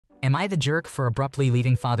Am I the jerk for abruptly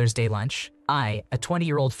leaving Father's Day lunch? I, a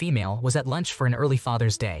 20-year-old female, was at lunch for an early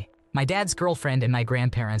Father's Day. My dad's girlfriend and my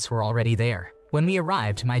grandparents were already there. When we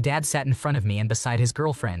arrived, my dad sat in front of me and beside his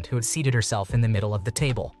girlfriend, who had seated herself in the middle of the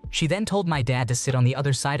table. She then told my dad to sit on the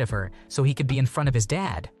other side of her so he could be in front of his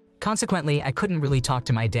dad. Consequently, I couldn't really talk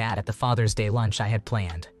to my dad at the Father's Day lunch I had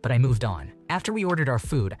planned, but I moved on. After we ordered our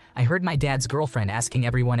food, I heard my dad's girlfriend asking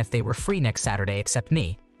everyone if they were free next Saturday except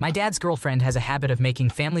me. My dad's girlfriend has a habit of making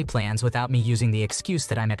family plans without me using the excuse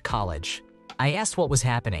that I'm at college. I asked what was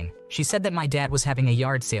happening. She said that my dad was having a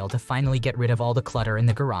yard sale to finally get rid of all the clutter in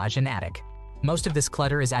the garage and attic. Most of this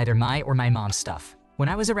clutter is either my or my mom's stuff. When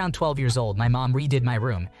I was around 12 years old, my mom redid my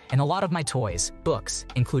room, and a lot of my toys, books,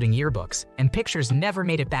 including yearbooks, and pictures never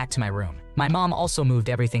made it back to my room. My mom also moved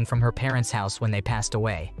everything from her parents' house when they passed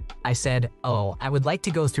away. I said, "Oh, I would like to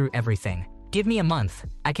go through everything. Give me a month.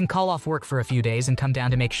 I can call off work for a few days and come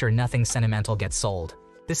down to make sure nothing sentimental gets sold."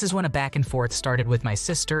 This is when a back and forth started with my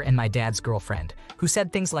sister and my dad's girlfriend, who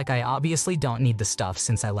said things like I obviously don't need the stuff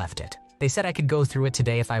since I left it. They said I could go through it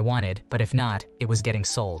today if I wanted, but if not, it was getting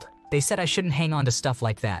sold. They said I shouldn't hang on to stuff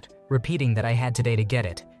like that, repeating that I had today to get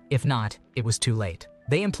it. If not, it was too late.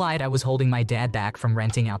 They implied I was holding my dad back from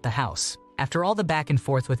renting out the house. After all the back and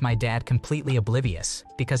forth with my dad completely oblivious,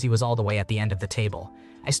 because he was all the way at the end of the table,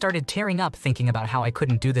 I started tearing up thinking about how I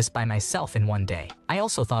couldn't do this by myself in one day. I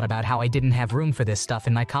also thought about how I didn't have room for this stuff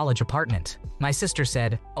in my college apartment. My sister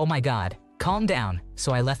said, "Oh my God, calm down,"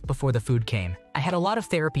 so I left before the food came. I had a lot of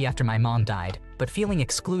therapy after my mom died, but feeling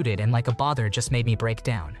excluded and like a bother just made me break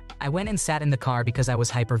down. I went and sat in the car because I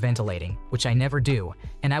was hyperventilating, which I never do,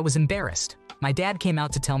 and I was embarrassed. My dad came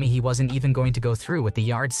out to tell me he wasn't even going to go through with the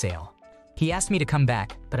yard sale. He asked me to come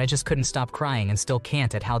back, but I just couldn't stop crying and still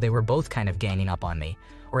can't at how they were both kind of ganging up on me,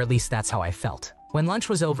 or at least that's how I felt. When lunch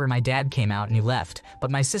was over, my dad came out and he left,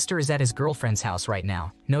 but my sister is at his girlfriend's house right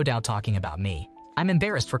now, no doubt talking about me. I'm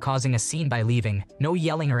embarrassed for causing a scene by leaving, no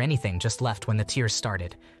yelling or anything, just left when the tears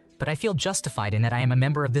started. But I feel justified in that I am a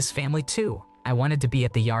member of this family too. I wanted to be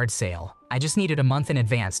at the yard sale. I just needed a month in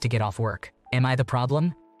advance to get off work. Am I the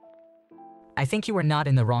problem? I think you are not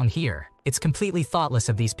in the wrong here. It's completely thoughtless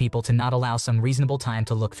of these people to not allow some reasonable time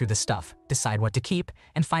to look through the stuff, decide what to keep,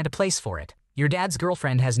 and find a place for it. Your dad's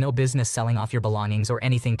girlfriend has no business selling off your belongings or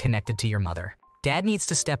anything connected to your mother. Dad needs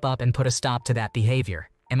to step up and put a stop to that behavior.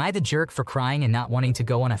 Am I the jerk for crying and not wanting to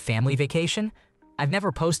go on a family vacation? I've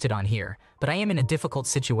never posted on here, but I am in a difficult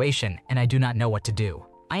situation and I do not know what to do.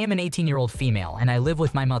 I am an 18-year-old female and I live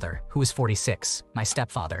with my mother, who is 46, my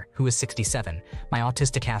stepfather, who is 67, my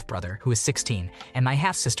autistic half-brother, who is 16, and my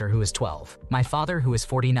half-sister, who is 12. My father, who is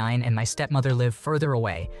 49, and my stepmother live further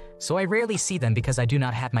away, so I rarely see them because I do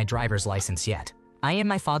not have my driver's license yet. I am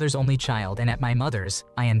my father's only child, and at my mother's,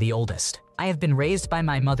 I am the oldest. I have been raised by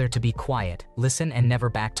my mother to be quiet, listen, and never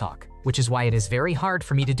backtalk, which is why it is very hard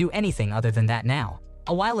for me to do anything other than that now.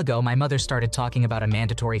 A while ago, my mother started talking about a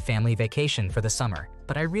mandatory family vacation for the summer,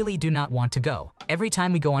 but I really do not want to go. Every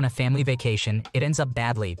time we go on a family vacation, it ends up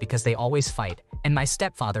badly because they always fight, and my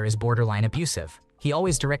stepfather is borderline abusive. He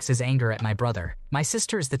always directs his anger at my brother. My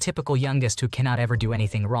sister is the typical youngest who cannot ever do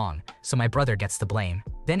anything wrong, so my brother gets the blame.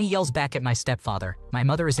 Then he yells back at my stepfather, my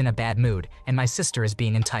mother is in a bad mood, and my sister is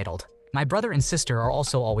being entitled. My brother and sister are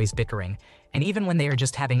also always bickering, and even when they are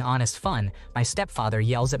just having honest fun, my stepfather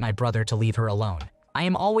yells at my brother to leave her alone. I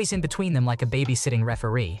am always in between them like a babysitting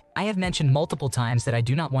referee. I have mentioned multiple times that I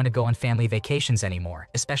do not want to go on family vacations anymore,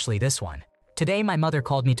 especially this one. Today my mother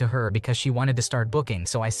called me to her because she wanted to start booking,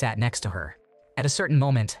 so I sat next to her. At a certain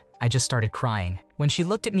moment, I just started crying. When she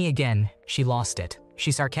looked at me again, she lost it.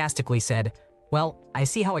 She sarcastically said, "Well, I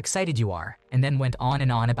see how excited you are," and then went on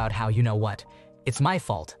and on about how, you know what, it's my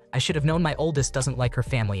fault. I should have known my oldest doesn't like her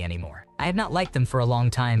family anymore. I have not liked them for a long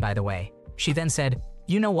time, by the way. She then said,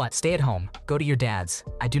 "You know what, stay at home, go to your dad's.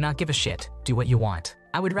 I do not give a shit, do what you want.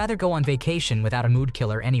 I would rather go on vacation without a mood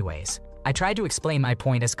killer anyways." I tried to explain my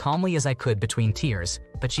point as calmly as I could between tears,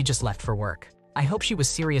 but she just left for work. I hope she was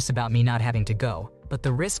serious about me not having to go, but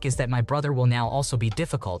the risk is that my brother will now also be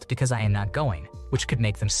difficult because I am not going, which could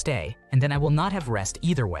make them stay, and then I will not have rest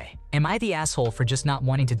either way. Am I the asshole for just not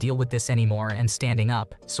wanting to deal with this anymore and standing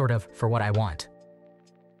up, sort of, for what I want?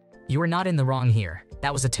 You are not in the wrong here.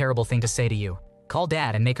 That was a terrible thing to say to you. Call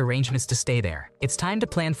dad and make arrangements to stay there. It's time to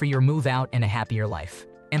plan for your move out and a happier life.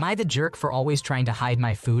 Am I the jerk for always trying to hide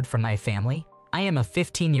my food from my family? I am a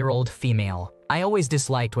 15-year-old female. I always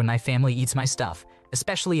disliked when my family eats my stuff,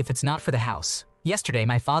 especially if it's not for the house. Yesterday,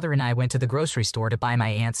 my father and I went to the grocery store to buy my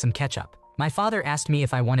aunt some ketchup. My father asked me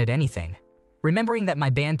if I wanted anything. Remembering that my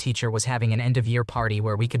band teacher was having an end-of-year party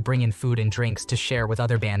where we could bring in food and drinks to share with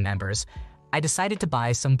other band members, I decided to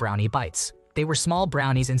buy some brownie bites. They were small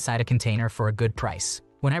brownies inside a container for a good price.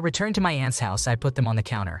 When I returned to my aunt's house, I put them on the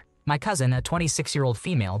counter. My cousin, a 26-year-old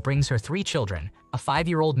female, brings her 3 children, a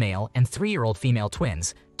 5-year-old male and 3-year-old female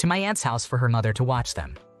twins, to my aunt's house for her mother to watch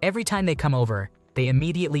them. Every time they come over, they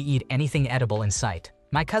immediately eat anything edible in sight.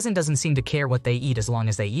 My cousin doesn't seem to care what they eat as long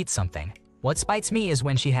as they eat something. What spites me is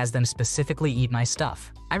when she has them specifically eat my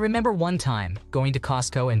stuff. I remember one time going to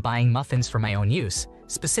Costco and buying muffins for my own use,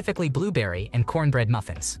 specifically blueberry and cornbread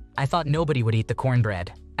muffins. I thought nobody would eat the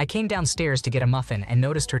cornbread. I came downstairs to get a muffin and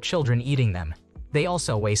noticed her children eating them. They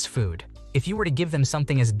also waste food. If you were to give them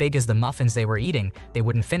something as big as the muffins they were eating, they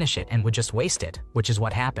wouldn't finish it and would just waste it, which is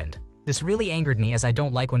what happened. This really angered me as I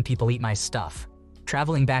don't like when people eat my stuff.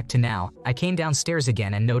 Traveling back to now, I came downstairs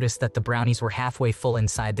again and noticed that the brownies were halfway full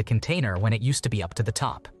inside the container when it used to be up to the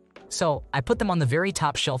top. So, I put them on the very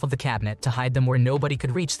top shelf of the cabinet to hide them where nobody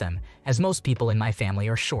could reach them, as most people in my family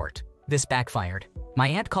are short. This backfired. My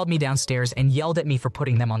aunt called me downstairs and yelled at me for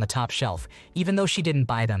putting them on the top shelf, even though she didn't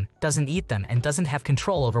buy them, doesn't eat them, and doesn't have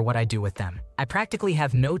control over what I do with them. I practically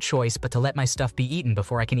have no choice but to let my stuff be eaten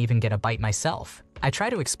before I can even get a bite myself. I try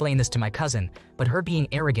to explain this to my cousin, but her being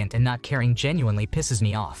arrogant and not caring genuinely pisses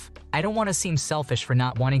me off. I don't want to seem selfish for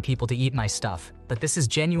not wanting people to eat my stuff, but this is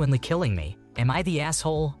genuinely killing me. Am I the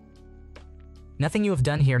asshole? Nothing you have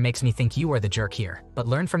done here makes me think you are the jerk here, but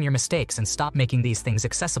learn from your mistakes and stop making these things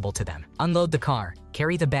accessible to them. Unload the car,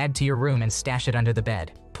 carry the bag to your room and stash it under the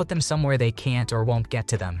bed. Put them somewhere they can't or won't get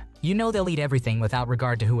to them. You know they'll eat everything without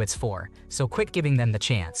regard to who it's for, so quit giving them the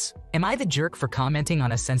chance. Am I the jerk for commenting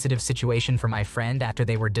on a sensitive situation for my friend after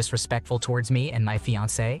they were disrespectful towards me and my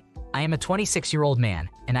fiancé? I am a 26-year-old man,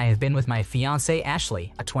 and I have been with my fiancé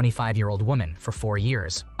Ashley, a 25-year-old woman, for 4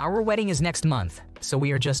 years. Our wedding is next month, so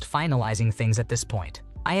we are just finalizing things at this point.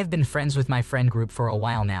 I have been friends with my friend group for a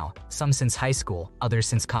while now, some since high school, others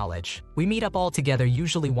since college. We meet up all together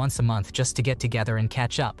usually once a month just to get together and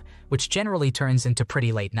catch up, which generally turns into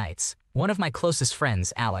pretty late nights. One of my closest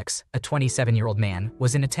friends, Alex, a 27-year-old man,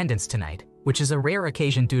 was in attendance tonight, which is a rare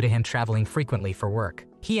occasion due to him traveling frequently for work.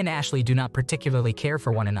 He and Ashley do not particularly care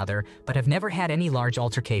for one another, but have never had any large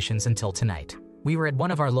altercations until tonight. We were at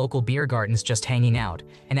one of our local beer gardens just hanging out,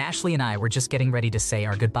 and Ashley and I were just getting ready to say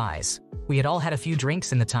our goodbyes. We had all had a few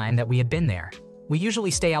drinks in the time that we had been there. We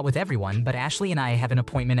usually stay out with everyone, but Ashley and I have an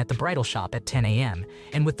appointment at the bridal shop at 10 a.m.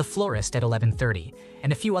 and with the florist at 11:30,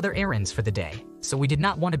 and a few other errands for the day, so we did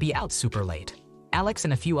not want to be out super late. Alex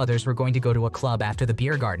and a few others were going to go to a club after the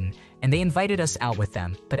beer garden, and they invited us out with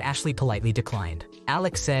them, but Ashley politely declined.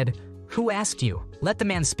 Alex said, "Who asked you? Let the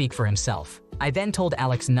man speak for himself." I then told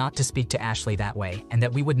Alex not to speak to Ashley that way, and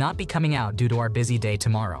that we would not be coming out due to our busy day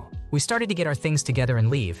tomorrow. We started to get our things together and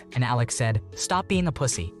leave, and Alex said, "Stop being a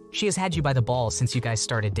pussy. She has had you by the balls since you guys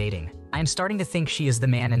started dating. I am starting to think she is the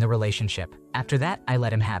man in the relationship." After that, I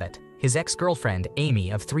let him have it. His ex-girlfriend,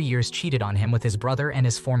 Amy, of 3 years cheated on him with his brother and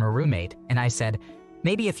his former roommate, and I said,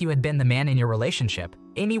 "Maybe if you had been the man in your relationship,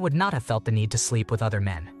 Amy would not have felt the need to sleep with other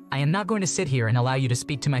men. I am not going to sit here and allow you to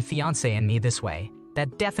speak to my fiancé and me this way."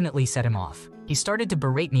 That definitely set him off. He started to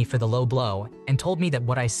berate me for the low blow and told me that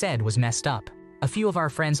what I said was messed up. A few of our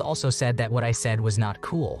friends also said that what I said was not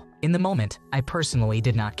cool. In the moment, I personally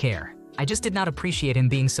did not care. I just did not appreciate him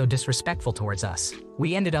being so disrespectful towards us.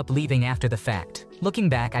 We ended up leaving after the fact. Looking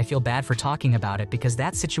back, I feel bad for talking about it because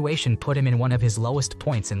that situation put him in one of his lowest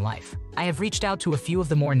points in life. I have reached out to a few of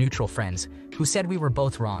the more neutral friends who said we were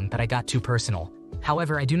both wrong, but I got too personal.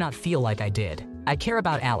 However, I do not feel like I did. I care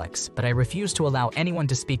about Alex, but I refuse to allow anyone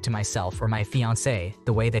to speak to myself or my fiancé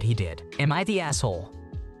the way that he did. Am I the asshole?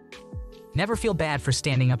 Never feel bad for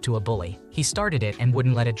standing up to a bully. He started it and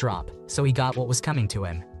wouldn't let it drop, so he got what was coming to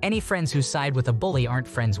him. Any friends who side with a bully aren't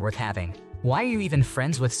friends worth having. Why are you even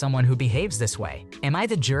friends with someone who behaves this way? Am I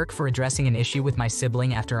the jerk for addressing an issue with my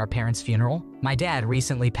sibling after our parents' funeral? My dad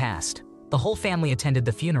recently passed. The whole family attended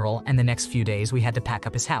the funeral, and the next few days we had to pack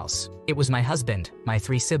up his house. It was my husband, my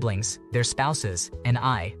 3 siblings, their spouses, and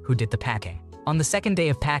I who did the packing. On the second day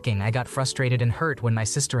of packing, I got frustrated and hurt when my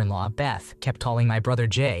sister-in-law, Beth, kept calling my brother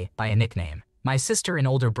Jay by a nickname. My sister and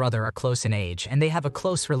older brother are close in age, and they have a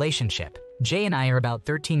close relationship. Jay and I are about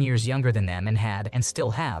 13 years younger than them and had, and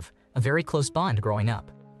still have, a very close bond growing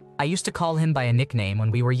up. I used to call him by a nickname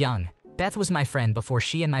when we were young. Beth was my friend before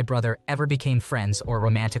she and my brother ever became friends or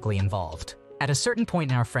romantically involved. At a certain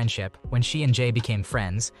point in our friendship, when she and Jay became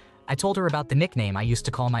friends, I told her about the nickname I used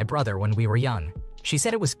to call my brother when we were young. She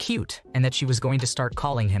said it was cute and that she was going to start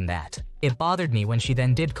calling him that. It bothered me when she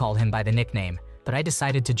then did call him by the nickname, but I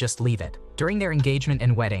decided to just leave it. During their engagement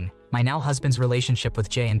and wedding, My now husband's relationship with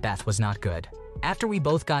Jay and Beth was not good. After we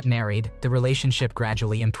both got married, the relationship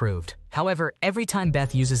gradually improved. However, every time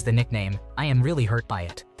Beth uses the nickname, I am really hurt by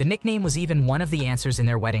it. The nickname was even one of the answers in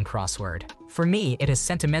their wedding crossword. For me, it has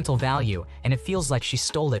sentimental value, and it feels like she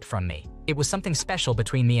stole it from me. It was something special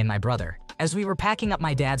between me and my brother. As we were packing up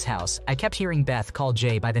my dad's house, I kept hearing Beth call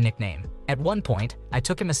Jay by the nickname. At one point, I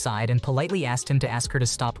took him aside and politely asked him to ask her to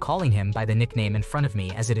stop calling him by the nickname in front of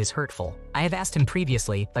me as it is hurtful. I have asked him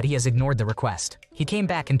previously, but he has ignored the request. He came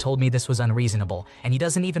back and told me this was unreasonable, and he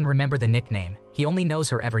doesn't even remember the nickname. He only knows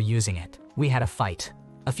her ever using it. We had a fight.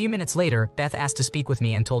 A few minutes later, Beth asked to speak with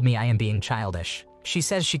me and told me I am being childish. She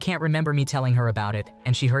says she can't remember me telling her about it,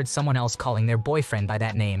 and she heard someone else calling their boyfriend by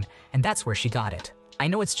that name, and that's where she got it. I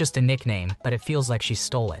know it's just a nickname, but it feels like she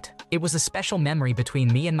stole it. It was a special memory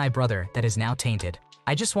between me and my brother that is now tainted.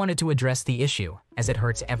 I just wanted to address the issue, as it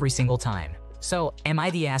hurts every single time. So, am I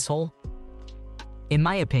the asshole? In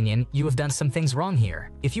my opinion, you have done some things wrong here.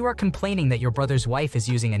 If you are complaining that your brother's wife is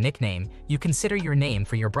using a nickname, you consider your name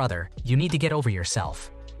for your brother, you need to get over yourself.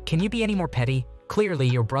 Can you be any more petty? Clearly,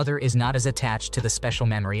 your brother is not as attached to the special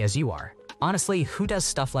memory as you are. Honestly, who does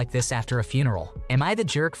stuff like this after a funeral? Am I the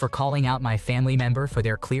jerk for calling out my family member for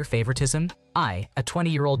their clear favoritism? I, a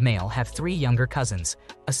 20-year-old male, have 3 younger cousins,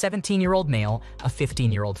 a 17-year-old male, a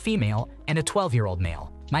 15-year-old female, and a 12-year-old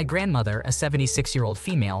male. My grandmother, a 76-year-old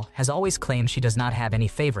female, has always claimed she does not have any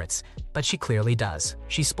favorites, but she clearly does.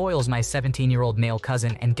 She spoils my 17-year-old male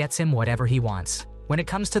cousin and gets him whatever he wants. When it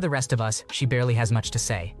comes to the rest of us, she barely has much to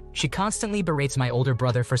say. She constantly berates my older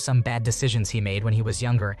brother for some bad decisions he made when he was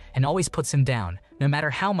younger and always puts him down, no matter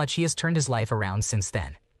how much he has turned his life around since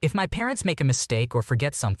then. If my parents make a mistake or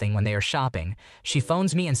forget something when they are shopping, she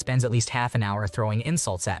phones me and spends at least half an hour throwing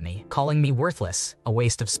insults at me, calling me worthless, a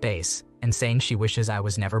waste of space, and saying she wishes I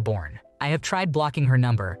was never born. I have tried blocking her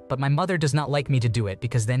number, but my mother does not like me to do it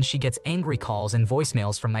because then she gets angry calls and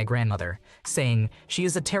voicemails from my grandmother, saying she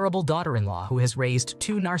is a terrible daughter-in-law who has raised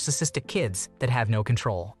 2 narcissistic kids that have no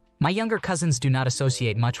control. My younger cousins do not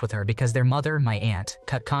associate much with her because their mother, my aunt,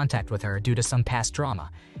 cut contact with her due to some past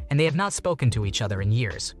drama, and they have not spoken to each other in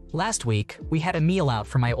years. Last week, we had a meal out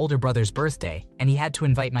for my older brother's birthday, and he had to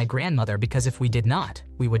invite my grandmother because if we did not,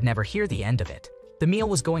 we would never hear the end of it. The meal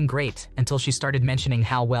was going great until she started mentioning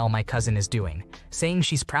how well my cousin is doing, saying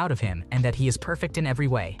she's proud of him and that he is perfect in every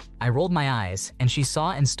way. I rolled my eyes, and she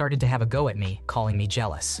saw and started to have a go at me, calling me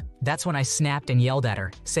jealous. That's when I snapped and yelled at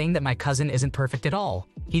her, saying that my cousin isn't perfect at all.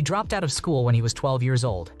 He dropped out of school when he was 12 years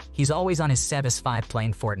old. He's always on his Sebas 5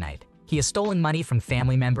 playing Fortnite. He has stolen money from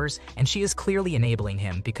family members, and she is clearly enabling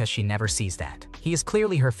him because she never sees that. He is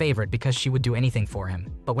clearly her favorite because she would do anything for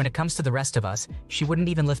him. But when it comes to the rest of us, she wouldn't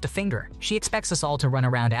even lift a finger. She expects us all to run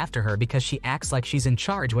around after her because she acts like she's in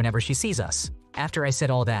charge whenever she sees us. After I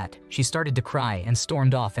said all that, she started to cry and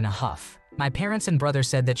stormed off in a huff. My parents and brother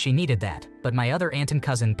said that she needed that, but my other aunt and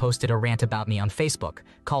cousin posted a rant about me on Facebook,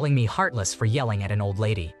 calling me heartless for yelling at an old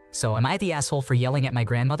lady. So am I the asshole for yelling at my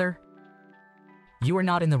grandmother? You are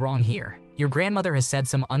not in the wrong here. Your grandmother has said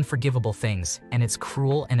some unforgivable things, and it's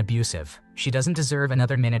cruel and abusive. She doesn't deserve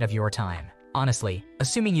another minute of your time. Honestly,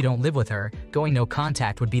 assuming you don't live with her, going no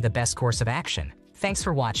contact would be the best course of action. Thanks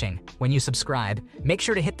for watching. When you subscribe, make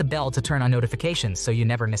sure to hit the bell to turn on notifications so you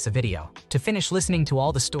never miss a video. To finish listening to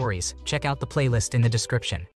all the stories, check out the playlist in the description.